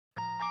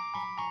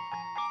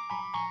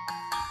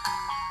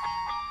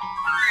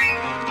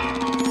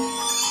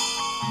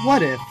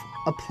What if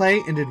a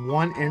play ended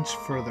 1 inch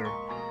further?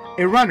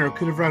 A runner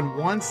could have run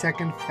 1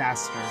 second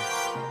faster.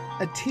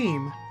 A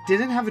team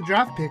didn't have a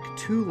draft pick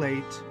too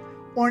late,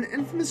 or an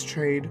infamous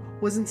trade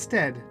was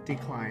instead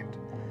declined.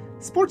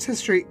 Sports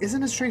history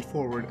isn't as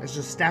straightforward as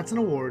just stats and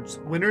awards,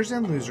 winners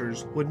and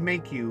losers would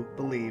make you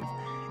believe.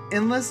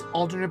 Endless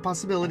alternate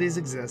possibilities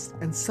exist,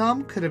 and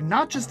some could have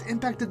not just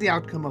impacted the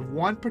outcome of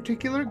one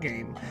particular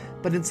game,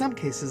 but in some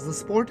cases the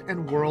sport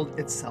and world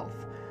itself.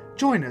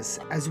 Join us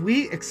as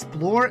we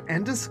explore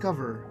and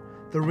discover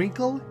the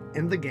wrinkle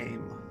in the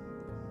game.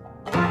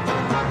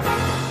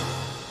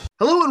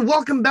 Hello and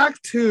welcome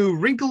back to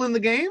Wrinkle in the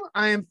Game.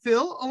 I am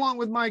Phil, along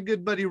with my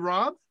good buddy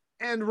Rob.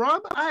 And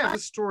Rob, I have a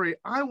story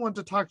I want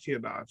to talk to you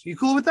about. You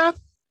cool with that?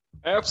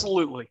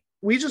 Absolutely.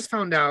 We just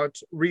found out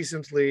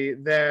recently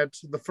that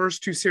the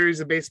first two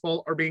series of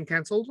baseball are being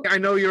canceled. I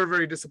know you're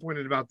very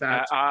disappointed about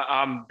that.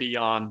 I'm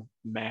beyond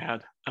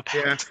mad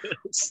about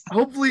this.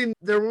 Hopefully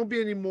there won't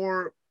be any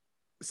more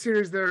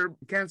series that are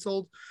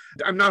canceled.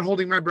 I'm not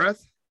holding my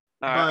breath.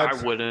 I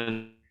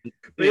wouldn't.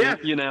 But yeah.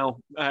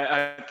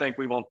 I think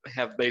we won't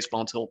have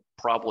baseball until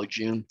probably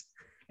June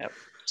at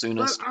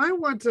soonest. But I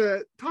want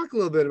to talk a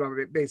little bit about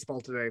baseball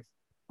today.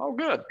 Oh,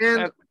 good.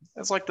 And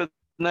that's like the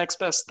next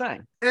best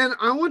thing. And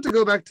I want to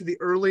go back to the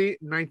early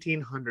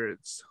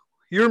 1900s.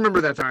 You remember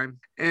that time.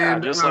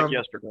 And just like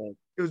yesterday.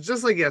 It was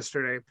just like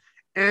yesterday.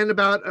 And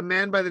about a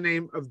man by the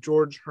name of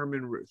George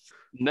Herman Ruth.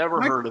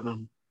 Never heard of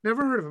him.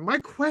 Never heard of him. My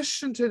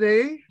question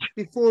today,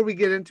 before we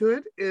get into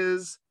it,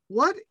 is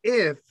what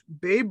if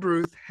Babe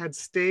Ruth had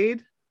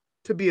stayed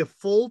to be a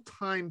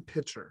full-time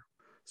pitcher?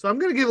 So I'm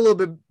going to give a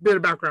little bit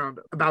of background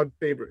about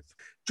Babe Ruth.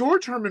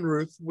 George Herman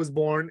Ruth was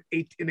born in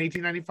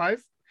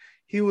 1895.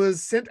 He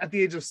was sent at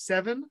the age of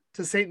 7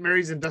 to St.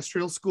 Mary's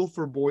Industrial School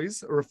for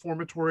Boys, a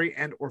reformatory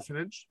and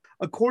orphanage.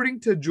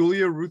 According to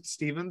Julia Ruth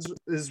Stevens'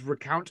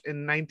 recount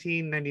in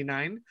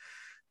 1999,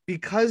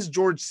 because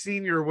George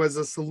Sr. was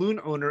a saloon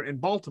owner in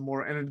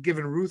Baltimore and had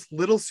given Ruth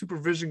little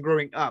supervision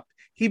growing up,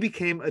 he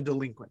became a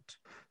delinquent.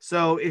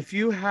 So if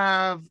you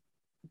have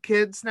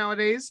kids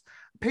nowadays,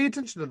 pay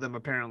attention to them,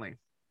 apparently,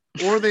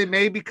 or they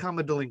may become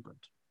a delinquent.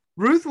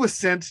 Ruth was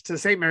sent to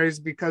St. Mary's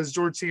because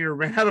George Sr.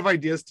 ran out of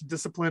ideas to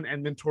discipline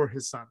and mentor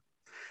his son.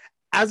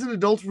 As an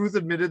adult, Ruth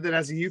admitted that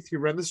as a youth, he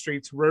ran the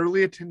streets,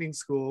 rarely attending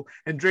school,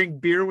 and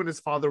drank beer when his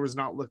father was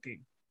not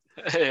looking.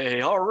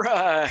 Hey, all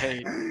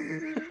right.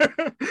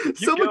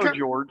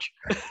 George.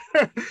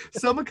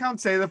 Some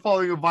accounts say that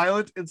following a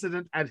violent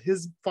incident at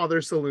his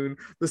father's saloon,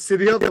 the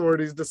city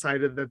authorities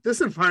decided that this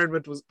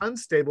environment was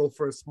unstable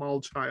for a small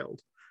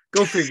child.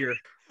 Go figure.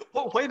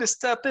 Well, way to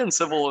step in,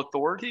 civil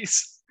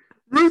authorities.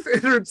 Ruth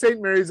entered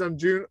St. Mary's on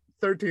June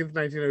 13th,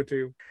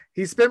 1902.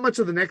 He spent much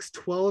of the next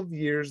 12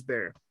 years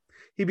there.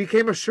 He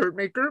became a shirt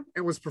maker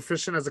and was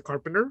proficient as a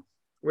carpenter,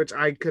 which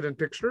I couldn't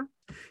picture.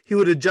 He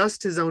would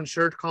adjust his own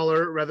shirt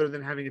collar rather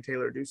than having a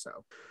tailor do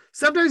so.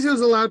 Sometimes he was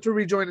allowed to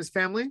rejoin his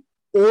family,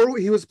 or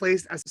he was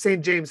placed at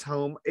St. James'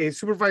 Home, a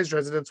supervised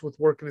residence with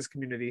work in his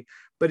community,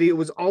 but he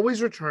was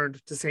always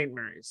returned to St.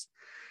 Mary's.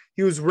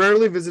 He was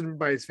rarely visited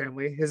by his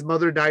family. His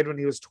mother died when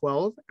he was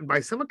 12, and by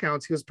some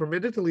accounts, he was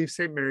permitted to leave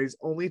St. Mary's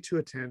only to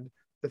attend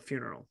the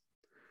funeral.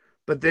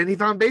 But then he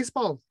found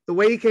baseball. The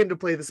way he came to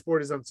play the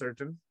sport is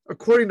uncertain.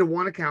 According to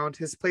one account,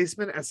 his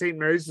placement at St.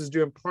 Mary's was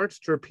due in part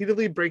to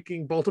repeatedly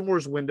breaking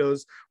Baltimore's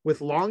windows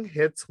with long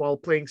hits while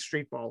playing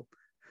street ball.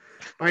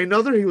 By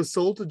another, he was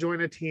sold to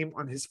join a team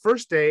on his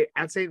first day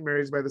at St.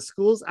 Mary's by the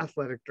school's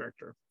athletic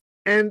director.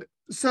 And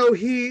so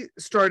he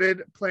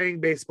started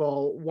playing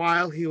baseball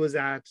while he was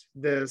at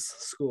this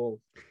school.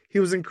 He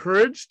was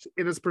encouraged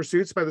in his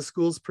pursuits by the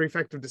school's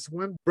prefect of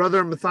discipline,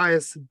 Brother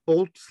Matthias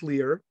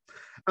Boltlier,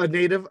 a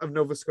native of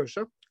Nova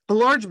Scotia. A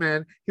large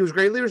man, he was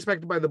greatly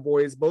respected by the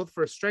boys, both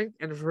for his strength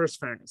and for his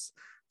fairness.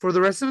 For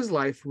the rest of his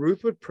life,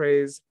 Ruth would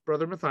praise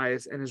Brother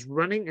Matthias, and his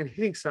running and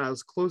hitting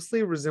styles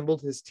closely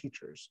resembled his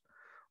teacher's.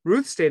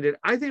 Ruth stated,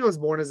 "I think I was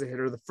born as a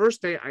hitter the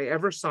first day I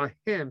ever saw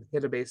him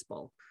hit a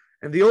baseball."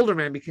 And the older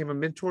man became a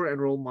mentor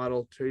and role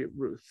model to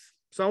Ruth.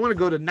 So I want to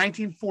go to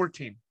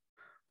 1914.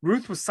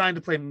 Ruth was signed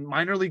to play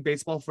minor league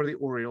baseball for the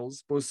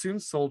Orioles, but was soon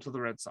sold to the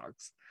Red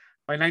Sox.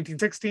 By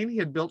 1916, he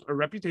had built a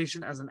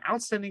reputation as an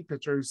outstanding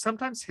pitcher who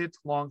sometimes hit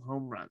long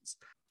home runs,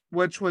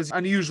 which was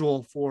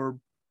unusual for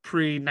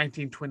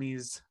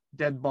pre-1920s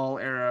dead ball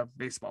era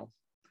baseball.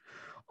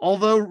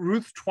 Although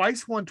Ruth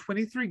twice won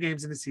 23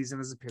 games in a season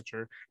as a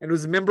pitcher and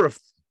was a member of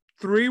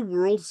 3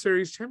 World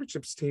Series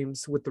championships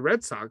teams with the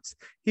Red Sox,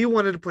 he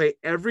wanted to play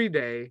every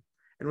day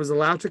and was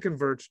allowed to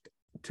convert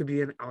to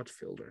be an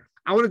outfielder.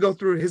 I want to go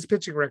through his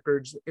pitching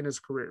records in his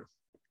career.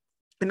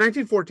 In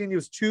 1914, he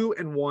was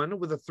 2-1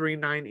 with a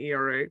 3.9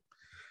 ERA.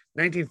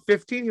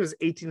 1915, he was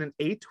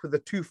 18-8 with a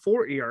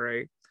 2.4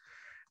 ERA.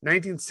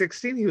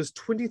 1916, he was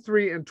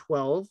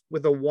 23-12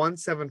 with a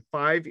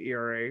 1.75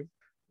 ERA.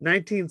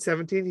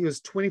 1917, he was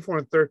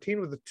 24-13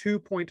 with a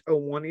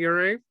 2.01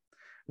 ERA.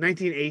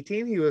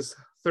 1918, he was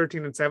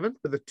 13-7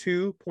 with a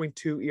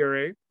 2.2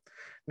 ERA.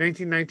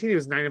 1919, he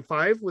was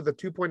 9-5 with a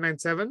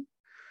 2.97.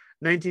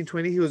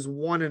 1920, he was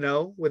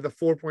 1-0 with a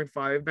 4.5.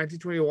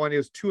 1921, he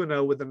was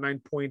 2-0 with a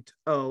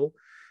 9.0.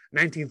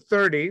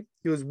 1930,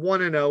 he was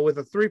 1-0 with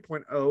a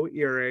 3.0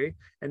 ERA.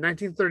 And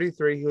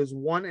 1933, he was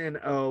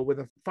 1-0 with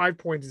a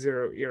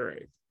 5.0 ERA.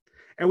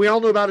 And we all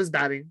know about his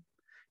batting.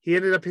 He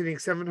ended up hitting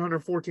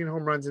 714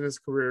 home runs in his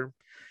career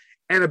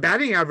and a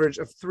batting average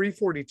of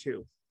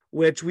 342,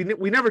 which we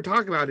never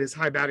talk about his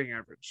high batting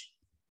average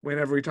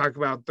whenever we talk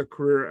about the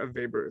career of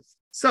Babe Ruth.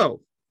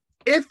 So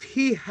if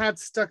he had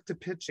stuck to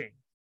pitching,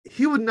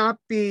 he would not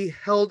be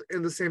held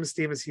in the same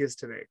esteem as he is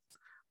today.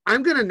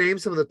 I'm going to name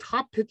some of the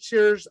top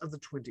pitchers of the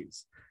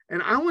 20s.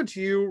 And I want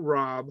you,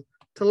 Rob,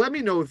 to let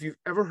me know if you've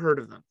ever heard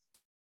of them.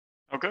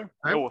 Okay.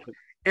 Right? Go with it.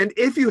 And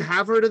if you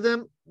have heard of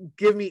them,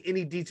 give me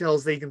any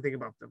details that you can think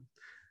about them.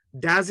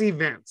 Dazzy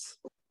Vance.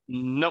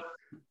 Nope.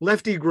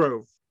 Lefty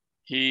Grove.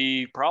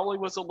 He probably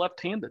was a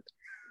left-handed.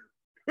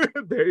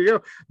 There you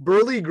go.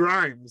 Burley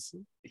Grimes.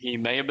 He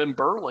may have been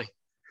Burley.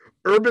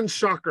 Urban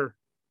Shocker.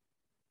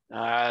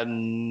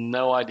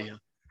 No idea.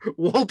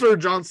 Walter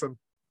Johnson.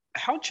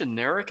 How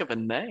generic of a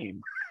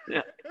name.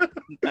 Yeah.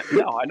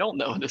 No, I don't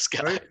know this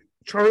guy. Right?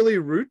 Charlie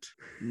Root.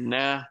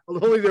 Nah.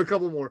 I'll only do a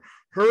couple more.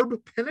 Herb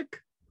Pennock.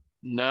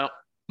 No.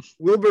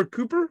 Wilbur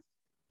Cooper.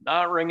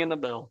 Not ringing the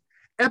bell.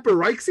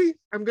 Eparixi.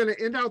 I'm going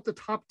to end out the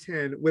top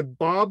 10 with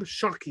Bob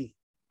Shockey.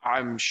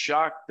 I'm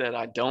shocked that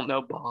I don't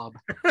know Bob.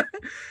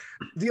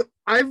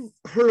 I've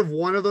heard of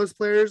one of those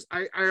players.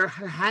 I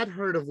had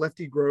heard of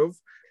Lefty Grove,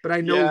 but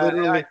I know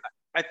literally.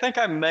 I think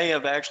I may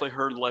have actually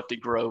heard Lefty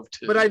Grove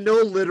too. But I know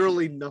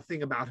literally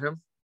nothing about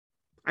him.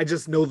 I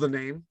just know the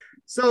name.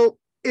 So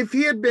if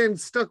he had been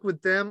stuck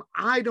with them,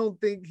 I don't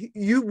think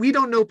we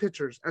don't know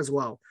pitchers as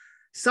well.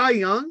 Cy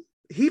Young,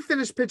 he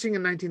finished pitching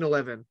in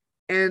 1911,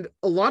 and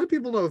a lot of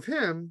people know of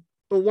him,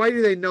 but why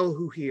do they know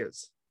who he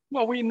is?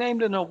 Well, we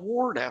named an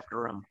award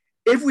after him.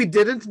 If we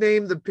didn't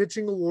name the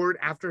pitching award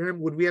after him,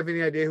 would we have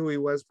any idea who he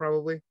was?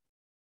 Probably.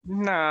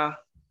 Nah,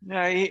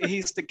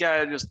 he's the guy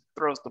that just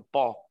throws the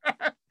ball.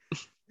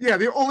 Yeah,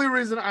 the only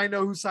reason I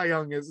know who Cy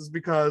Young is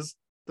because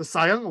the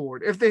Cy Young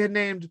Award. If they had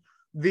named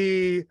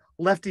the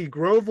Lefty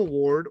Grove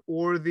Award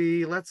or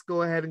let's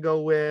go ahead and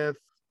go with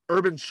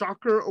Urban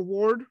Shocker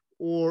Award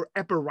or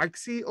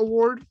Eparixi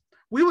Award,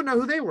 we would know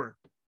who they were,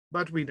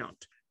 but we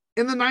don't.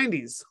 In the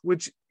 90s,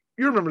 which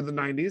you remember the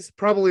 90s,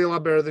 probably a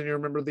lot better than you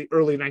remember the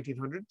early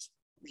 1900s.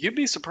 You'd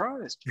be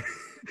surprised.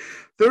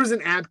 There was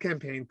an ad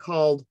campaign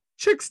called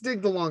Chicks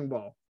Dig the Long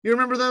Ball. You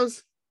remember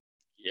those?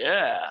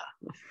 Yeah.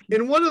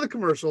 In one of the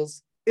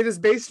commercials, it is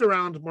based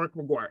around Mark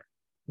McGwire.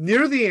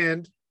 Near the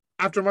end,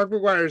 after Mark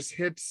McGwire's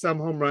hit some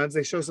home runs,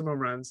 they show some home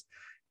runs,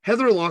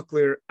 Heather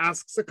Locklear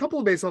asks a couple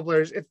of baseball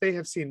players if they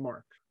have seen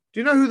Mark.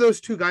 Do you know who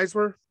those two guys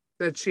were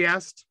that she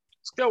asked?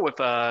 Let's go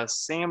with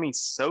Sammy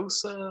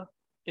Sosa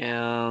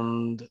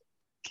and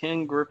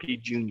Ken Griffey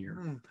Jr.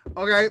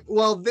 Okay,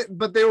 well,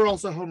 but they were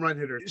also home run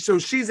hitters. So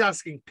she's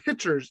asking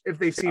pitchers if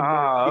they've seen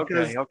Mark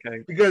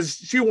because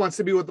she wants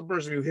to be with the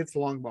person who hits the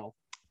long ball.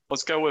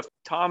 Let's go with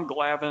Tom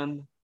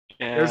Glavine.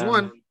 There's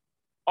one.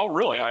 Oh,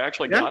 really? I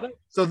actually got it?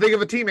 So think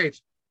of a teammate.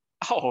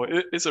 Oh,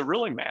 is it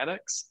really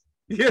Maddox?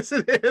 Yes,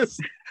 it is.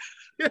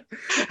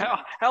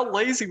 How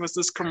lazy was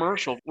this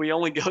commercial? We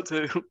only go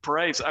to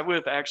Braves. I would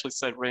have actually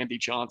said Randy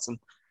Johnson.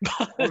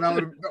 And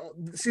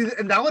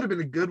that would have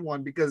been a good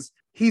one because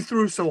he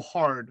threw so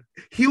hard.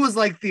 He was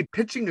like the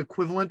pitching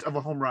equivalent of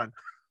a home run.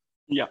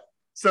 Yeah.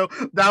 So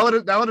that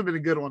would have been a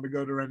good one to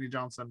go to Randy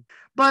Johnson.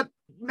 But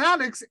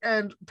Maddox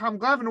and Tom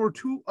Glavine were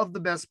two of the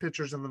best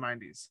pitchers in the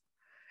 90s.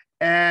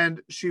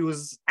 And she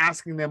was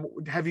asking them,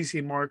 have you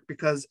seen Mark?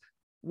 Because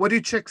what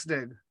do chicks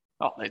dig?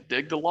 Oh, they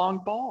dig the long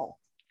ball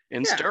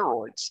in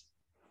steroids.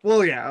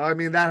 Well, yeah, I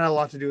mean, that had a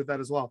lot to do with that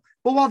as well.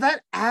 But while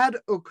that ad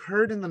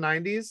occurred in the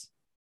 90s,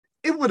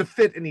 it would have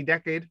fit any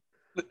decade.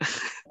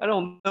 I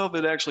don't know if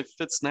it actually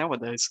fits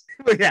nowadays.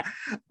 Yeah,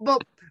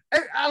 but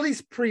at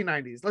least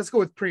pre-90s. Let's go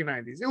with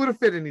pre-90s. It would have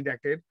fit any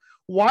decade.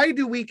 Why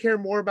do we care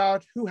more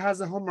about who has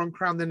a home run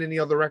crown than any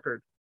other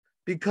record?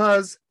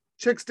 Because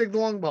chicks dig the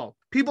long ball.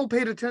 People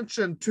paid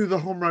attention to the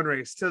home run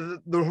race,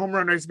 to the home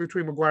run race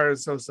between McGwire and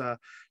Sosa,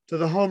 to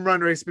the home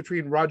run race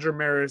between Roger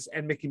Maris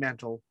and Mickey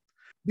Mantle,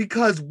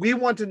 because we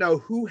want to know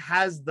who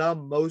has the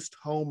most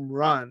home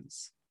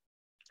runs.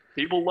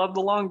 People love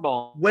the long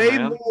ball. Way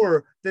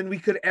more than we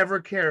could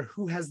ever care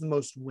who has the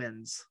most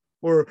wins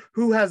or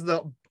who has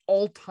the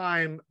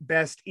all-time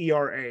best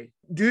ERA.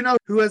 Do you know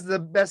who has the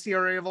best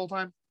ERA of all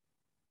time?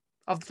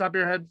 Off the top of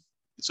your head?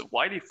 Is it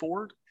Whitey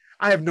Ford?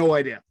 I have no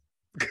idea.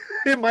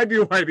 It might be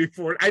Whitey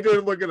Ford. I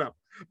didn't look it up.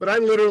 But I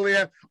literally,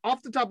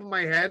 off the top of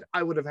my head,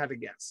 I would have had a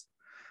guess.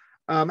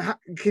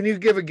 Can you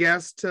give a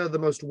guess to the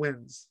most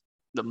wins?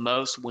 The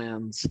most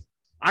wins.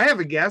 I have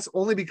a guess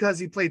only because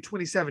he played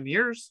 27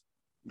 years.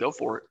 Go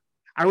for it.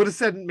 I would have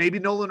said maybe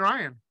Nolan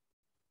Ryan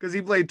because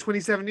he played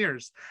 27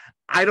 years.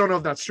 I don't know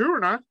if that's true or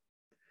not.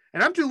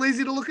 And I'm too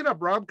lazy to look it up,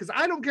 Rob, because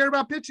I don't care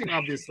about pitching,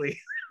 obviously.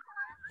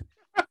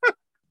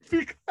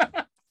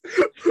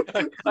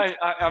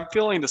 I'm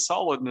feeling the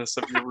solidness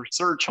of your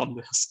research on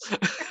this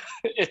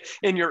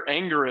and your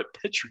anger at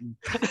pitching.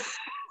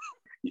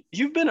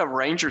 You've been a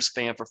Rangers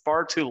fan for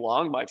far too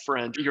long, my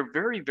friend. You're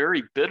very,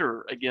 very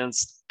bitter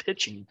against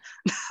pitching.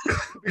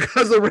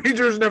 Because the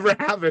Rangers never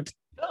have it.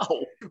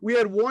 No. We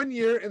had 1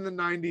 year in the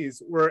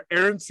 90s where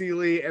Aaron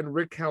Seeley and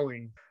Rick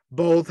Helling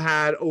both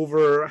had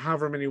over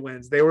however many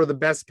wins. They were the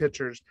best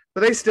pitchers,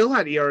 but they still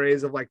had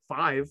ERAs of like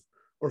 5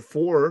 or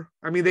 4.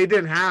 I mean, they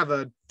didn't have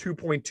a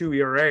 2.2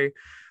 ERA.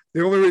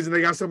 The only reason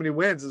they got so many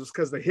wins is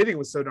because the hitting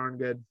was so darn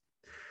good.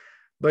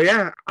 But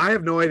yeah, I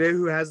have no idea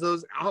who has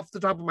those off the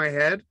top of my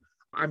head.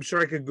 I'm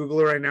sure I could Google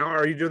it right now.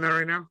 Are you doing that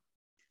right now?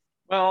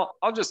 Well,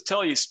 I'll just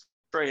tell you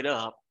straight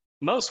up.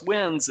 Most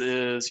wins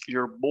is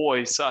your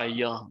boy Cy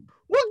Young.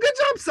 Well, good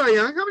job, Cy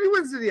Young. How many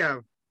wins did he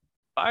have?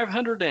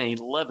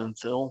 511,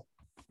 Phil.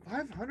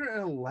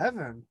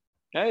 511.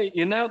 Hey,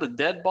 the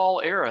dead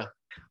ball era.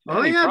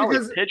 Man, he probably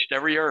pitched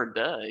every other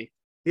day.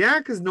 Yeah,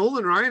 because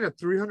Nolan Ryan at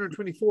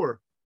 324.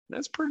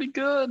 That's pretty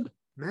good.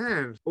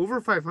 Man,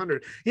 over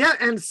 500. Yeah,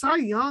 and Cy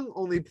Young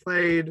only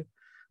played,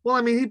 well,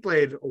 I mean, he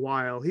played a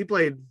while. He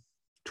played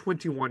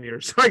 21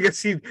 years. So I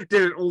guess he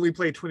didn't only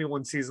play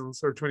 21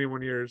 seasons or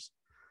 21 years.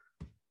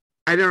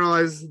 I didn't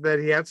realize that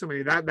he had so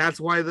many. That's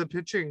why the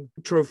pitching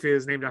trophy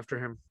is named after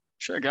him.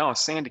 Should have got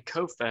Sandy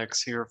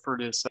Koufax here for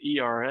this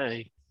ERA.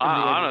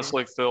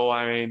 Honestly, Phil,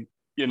 I mean,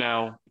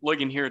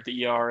 looking here at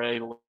the ERA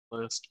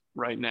list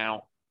right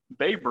now,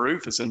 Babe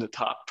Ruth is in the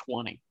top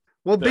 20.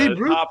 Well, Babe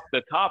Ruth.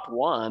 The top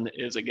one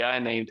is a guy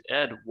named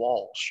Ed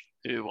Walsh,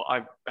 who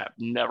I have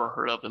never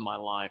heard of in my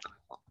life.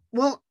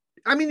 Well,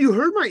 I mean, you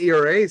heard my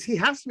ERAs. He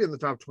has to be in the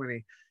top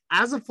 20.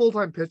 As a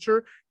full-time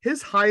pitcher,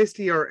 his highest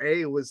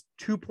ERA was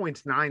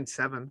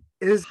 2.97.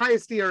 His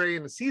highest ERA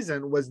in the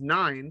season was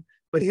 9,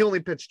 but he only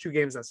pitched 2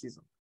 games that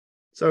season.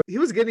 So he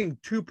was getting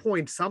 2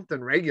 point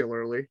something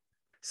regularly.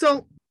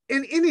 So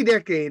in any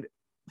decade,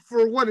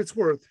 for what it's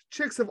worth,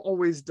 chicks have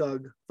always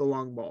dug the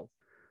long ball.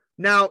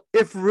 Now,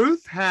 if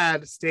Ruth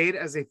had stayed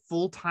as a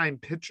full-time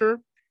pitcher,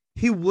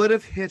 he would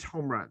have hit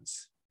home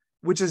runs,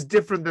 which is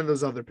different than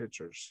those other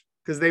pitchers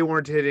because they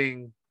weren't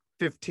hitting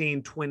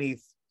 15, 20,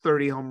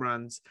 30 home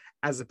runs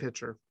as a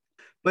pitcher.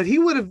 But he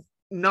would have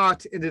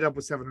not ended up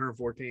with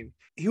 714.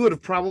 He would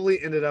have probably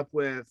ended up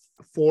with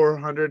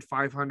 400,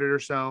 500 or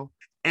so.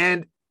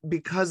 And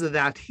because of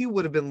that, he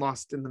would have been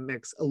lost in the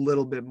mix a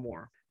little bit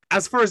more.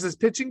 As far as his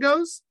pitching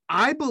goes,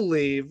 I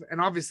believe, and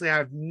obviously I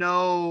have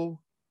no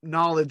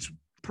knowledge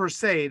per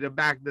se to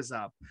back this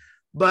up,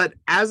 but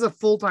as a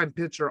full-time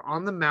pitcher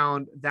on the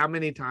mound that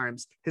many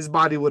times, his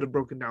body would have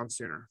broken down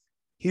sooner.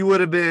 He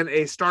would have been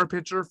a star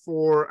pitcher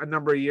for a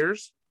number of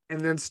years and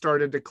then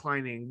started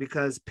declining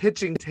because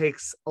pitching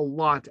takes a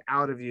lot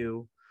out of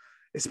you,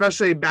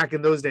 especially back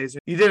in those days.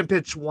 You didn't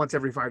pitch once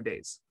every 5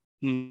 days.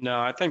 No,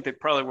 I think they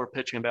probably were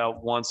pitching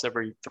about once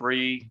every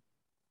 3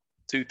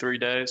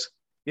 days.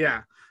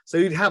 Yeah. So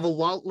you'd have a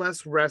lot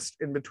less rest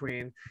in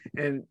between,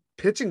 and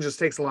pitching just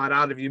takes a lot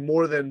out of you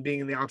more than being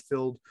in the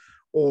outfield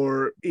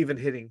or even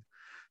hitting.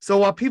 So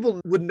while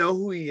people would know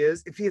who he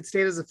is, if he had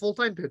stayed as a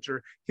full-time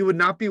pitcher, he would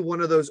not be one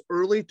of those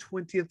early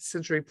 20th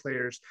century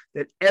players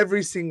that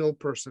every single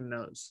person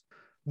knows.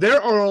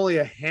 There are only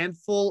a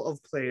handful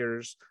of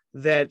players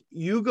that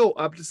you go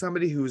up to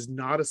somebody who is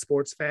not a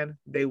sports fan,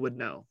 they would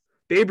know.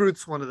 Babe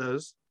Ruth's one of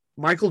those.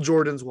 Michael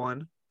Jordan's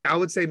one. I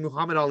would say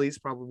Muhammad Ali's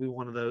probably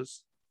one of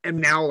those. And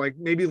now, like,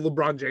 maybe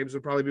LeBron James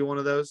would probably be one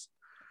of those.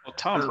 Well,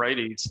 Tom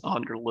Brady's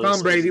on your list.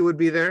 Tom Brady would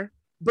be there.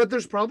 But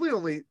there's probably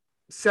only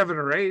 7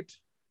 or 8.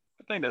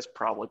 I think that's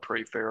probably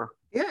pretty fair.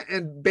 Yeah,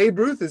 and Babe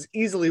Ruth is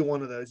easily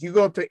one of those. You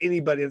go up to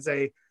anybody and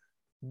say,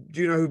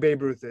 do you know who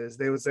Babe Ruth is?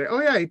 They would say, oh,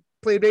 yeah, he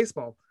played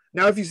baseball.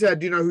 Now, if you said,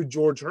 do you know who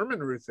George Herman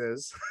Ruth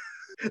is?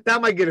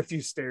 That might get a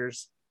few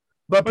stares.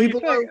 But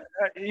people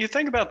you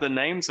think about the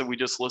names that we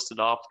just listed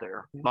off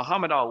there.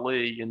 Muhammad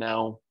Ali,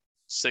 60s,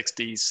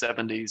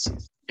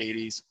 70s,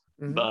 80s.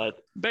 Mm-hmm.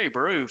 But Babe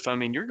Ruth, I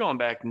mean, you're going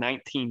back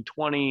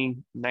 1920,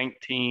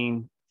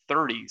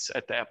 1930s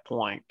at that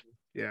point.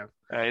 Yeah.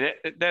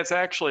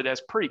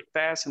 That's pretty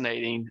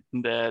fascinating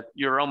that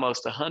you're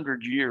almost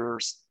 100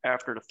 years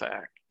after the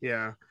fact.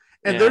 Yeah.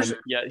 And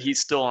he's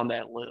still on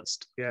that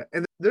list. Yeah.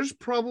 And there's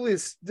probably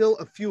still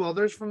a few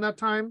others from that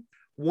time.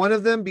 One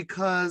of them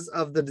because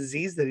of the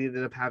disease that he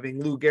ended up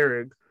having, Lou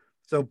Gehrig.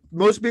 So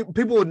most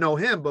people would know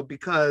him, but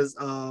because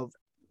of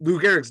Lou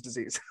Gehrig's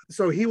disease.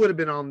 So he would have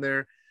been on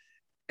there.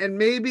 And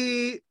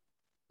maybe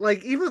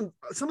like even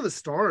some of the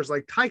stars,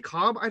 like Ty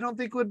Cobb, I don't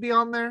think would be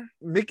on there.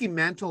 Mickey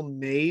Mantle,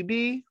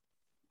 maybe.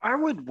 I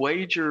would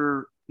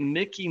wager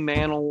Mickey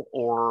Mantle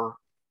or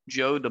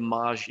Joe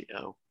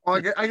DiMaggio. Oh,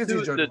 I can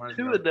see Joe DiMaggio.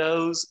 2 of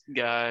those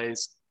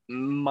guys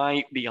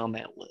might be on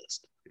that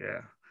list.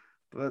 Yeah.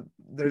 But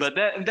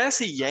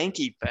that's a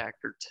Yankee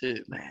factor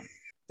too, man.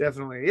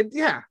 Definitely.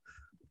 Yeah.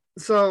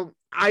 So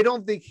I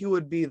don't think he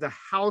would be the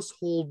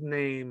household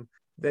name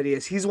that he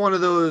is. He's one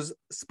of those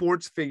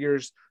sports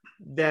figures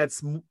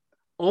that's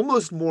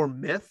almost more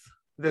myth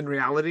than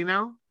reality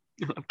now.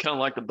 Kind of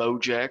like the Bo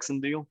Jackson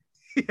deal.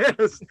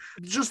 Yes.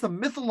 Just the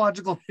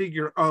mythological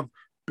figure of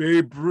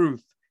Babe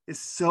Ruth is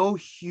so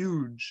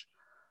huge.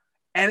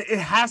 And it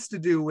has to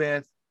do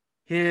with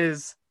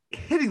his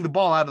hitting the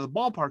ball out of the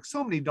ballpark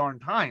so many darn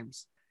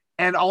times.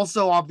 And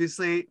also,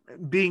 obviously,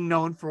 being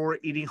known for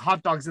eating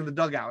hot dogs in the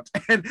dugout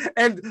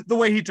and the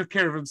way he took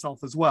care of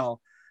himself as well.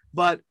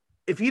 But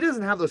if he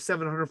doesn't have those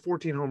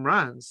 714 home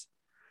runs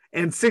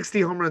and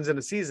 60 home runs in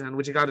a season,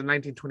 which he got in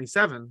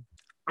 1927,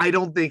 I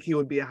don't think he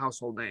would be a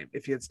household name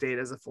if he had stayed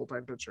as a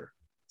full-time pitcher.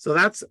 So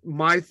that's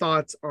my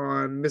thoughts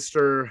on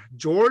Mr.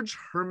 George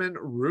Herman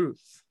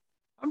Ruth.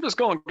 I'm just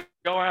going to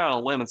go out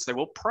on a limb and say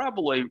we'll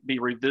probably be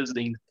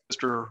revisiting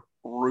Mr.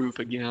 Ruth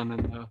again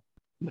in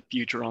the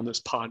future on this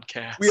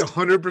podcast. We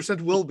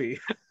 100% will be.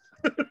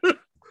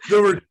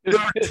 There were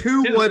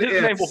two what ifs.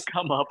 His name will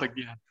come up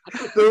again.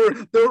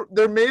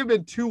 There may have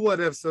been two what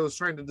ifs I was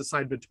trying to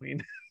decide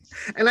between.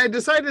 And I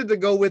decided to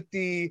go with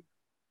the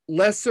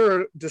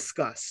lesser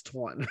discussed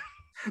one.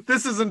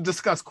 This isn't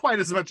discussed quite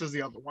as much as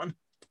the other one.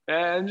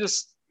 And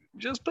just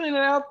putting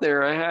it out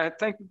there, I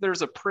think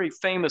there's a pretty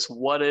famous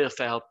what if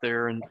out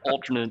there, an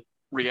alternate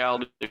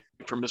reality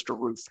for Mr.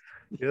 Ruth.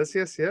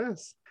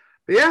 Yes.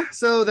 But yeah,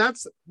 so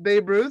that's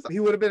Babe Ruth. He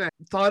would have been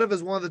thought of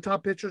as one of the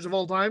top pitchers of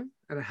all time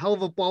and a hell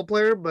of a ball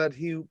player, but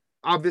he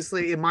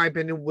obviously, in my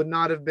opinion, would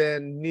not have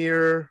been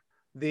near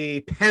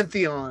the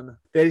pantheon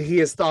that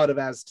he is thought of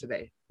as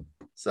today.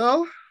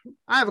 So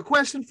I have a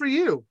question for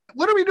you.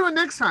 What are we doing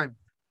next time?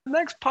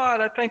 Next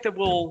pod, I think that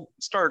we'll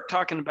start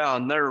talking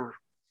about another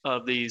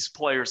of these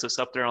players that's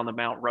up there on the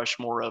Mount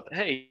Rushmore of,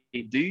 hey,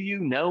 do you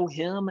know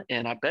him?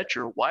 And I bet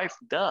your wife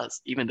does,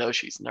 even though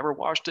she's never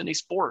watched any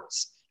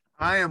sports.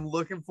 I am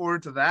looking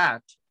forward to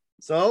that.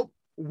 So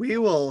we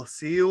will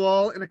see you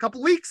all in a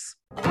couple weeks.